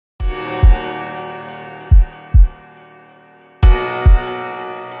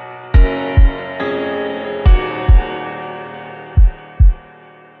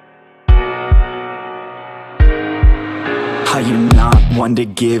one to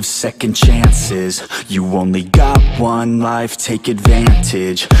give second chances. You only got one life, take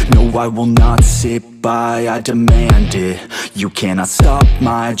advantage. No, I will not sit by, I demand it. You cannot stop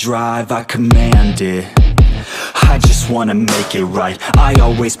my drive, I command it. I just wanna make it right, I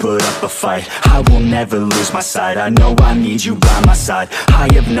always put up a fight. I will never lose my sight, I know I need you by my side. I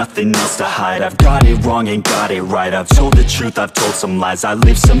have nothing else to hide, I've got it wrong and got it right. I've told the truth, I've told some lies. I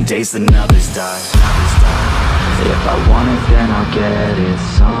live some days then others die. If I want it then I'll get it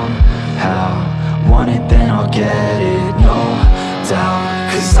somehow. Want it then I'll get it, no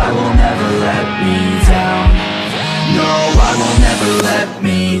doubt. Cause I will never let me down. No, I will never let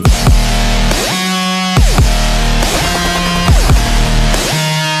me down.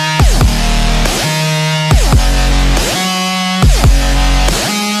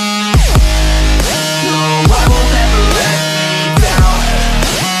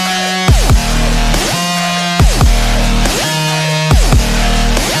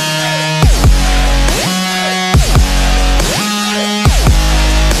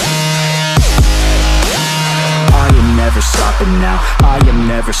 Stopping now, I am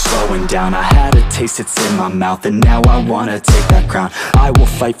never slowing down. I had a taste, it's in my mouth, and now I wanna take that crown. I will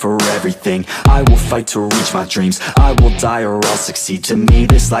fight for everything, I will fight to reach my dreams. I will die or I'll succeed, to me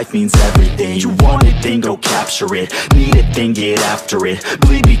this life means everything. You want it, then go capture it. Need it, then get after it.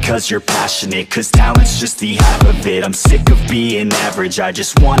 Bleed because you're passionate, cause talent's just the half of it. I'm sick of being average, I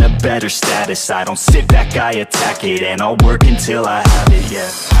just want a better status. I don't sit back, I attack it, and I'll work until I have it, yeah.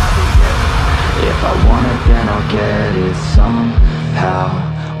 If I want it then I'll get it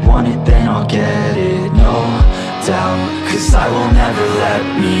somehow. Want it then I'll get it, no doubt. Cause I will never let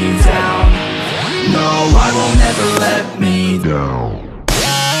me down. No, I will never let me down.